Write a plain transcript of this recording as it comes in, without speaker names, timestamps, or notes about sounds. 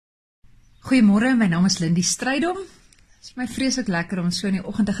Goeiemôre, my naam is Lindy Strydom. Het is my vreeslik lekker om so in die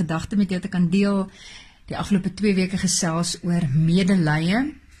oggend 'n gedagte met jou te kan deel. Die afgelope 2 weke gesels oor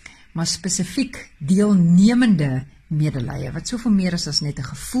medelee, maar spesifiek deelnemende medelee, wat soveel meer is as net 'n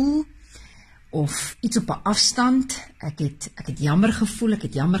gevoel of iets op 'n afstand. Ek het jammer gevoel, ek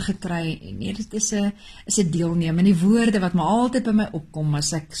het jammer gekry, en nee, dit is 'n deelneem. En die woorde wat my altyd by my opkom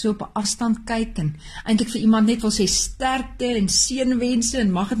as ek so op 'n afstand kyk en eintlik vir iemand net wil sê sterkte en seënwense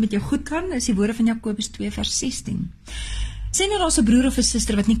en mag dit met jou goed gaan, is die woorde van Jakobus 2 vers 16. Sê nou daar's 'n broer of 'n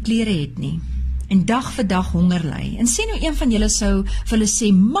suster wat nie klere het nie en dag vir dag honger ly. En sê nou een van julle sou vir hulle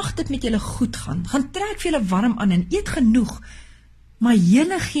sê, mag dit met julle goed gaan. Gaan trek vir julle warm aan en eet genoeg. Maar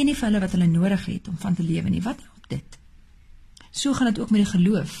julle gee nie vir hulle wat hulle nodig het om van te lewe nie. Wat help dit? So gaan dit ook met die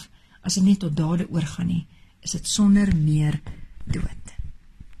geloof. As dit nie tot dade oorgaan nie, is dit sonder meer dood.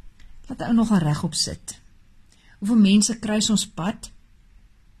 Laat ou nogal regop sit. Hoeveel mense kruis ons pad?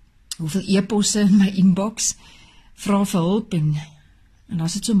 Hoeveel e-posse in my inbox? Vra vir hulp en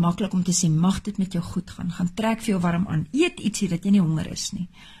as dit so maklik om te sê, mag dit met jou goed gaan. Gaan trek vir jou warm aan. Eet ietsie dat jy nie honger is nie.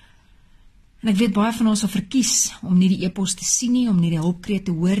 En ek weet baie van ons sal verkies om nie die e-pos te sien nie, om nie die hulpkreet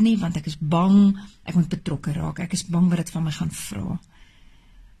te hoor nie, want ek is bang, ek moet betrokke raak, ek is bang wat dit van my gaan vra.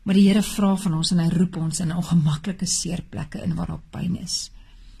 Maar die Here vra van ons en hy roep ons in ongemaklike seerplekke in waar daar pyn is,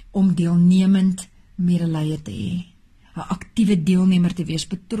 om deelnemend medelee te hê, 'n aktiewe deelnemer te wees,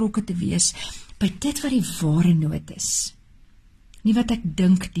 betrokke te wees by dit wat die ware nood is. Nie wat ek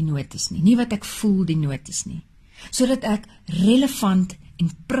dink die nood is nie, nie wat ek voel die nood is nie, sodat ek relevant en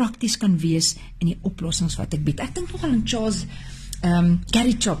prakties kan wees in die oplossings wat ek bied. Ek dink nogal aan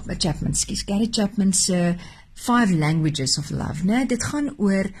Gary Chapman se 5 Languages of Love, né? Dit gaan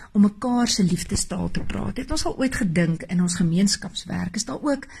oor om mekaar se liefdestaal te praat. Het ons al ooit gedink in ons gemeenskapswerk, is daar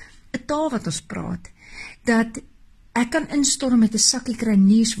ook 'n taal wat ons praat, dat ek kan instorm met 'n sakkie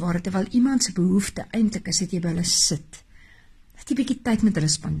kruiniersware, terwyl iemand se behoefte eintlik is dat jy by hulle sit, dat jy 'n bietjie tyd met hulle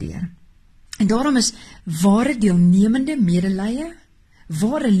spandeer. En daarom is ware deelnemende medelee,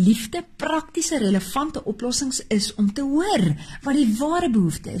 ware liefde, praktiese, relevante oplossings is om te hoor wat die ware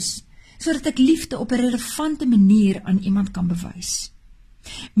behoefte is, sodat ek liefde op 'n relevante manier aan iemand kan bewys.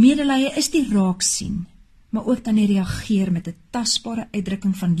 Medelee is die raak sien, maar ook dan die reageer met 'n tasbare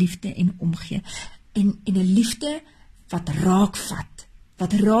uitdrukking van liefde en omgee. En 'n liefde wat raak vat,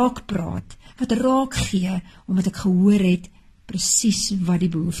 wat raak praat, wat raak gee, omdat ek gehoor het presies wat die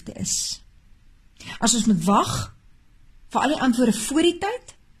behoefte is. As ons moet wag vir al die antwoorde voor die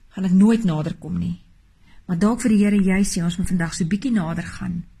tyd, gaan ek nooit nader kom nie. Maar dalk vir die Here jy sê, ons moet vandag so bietjie nader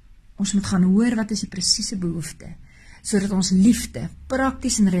gaan. Ons moet gaan hoor wat is die presiese behoefte, sodat ons liefde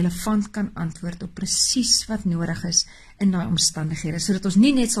prakties en relevant kan antwoord op presies wat nodig is in daai omstandighede, sodat ons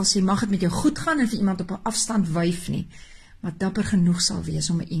nie net sal sê, mag dit met jou goed gaan en vir iemand op 'n afstand wyf nie, maar dapper genoeg sal wees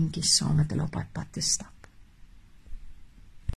om 'n entjie saam met hulle op daai pad te stap.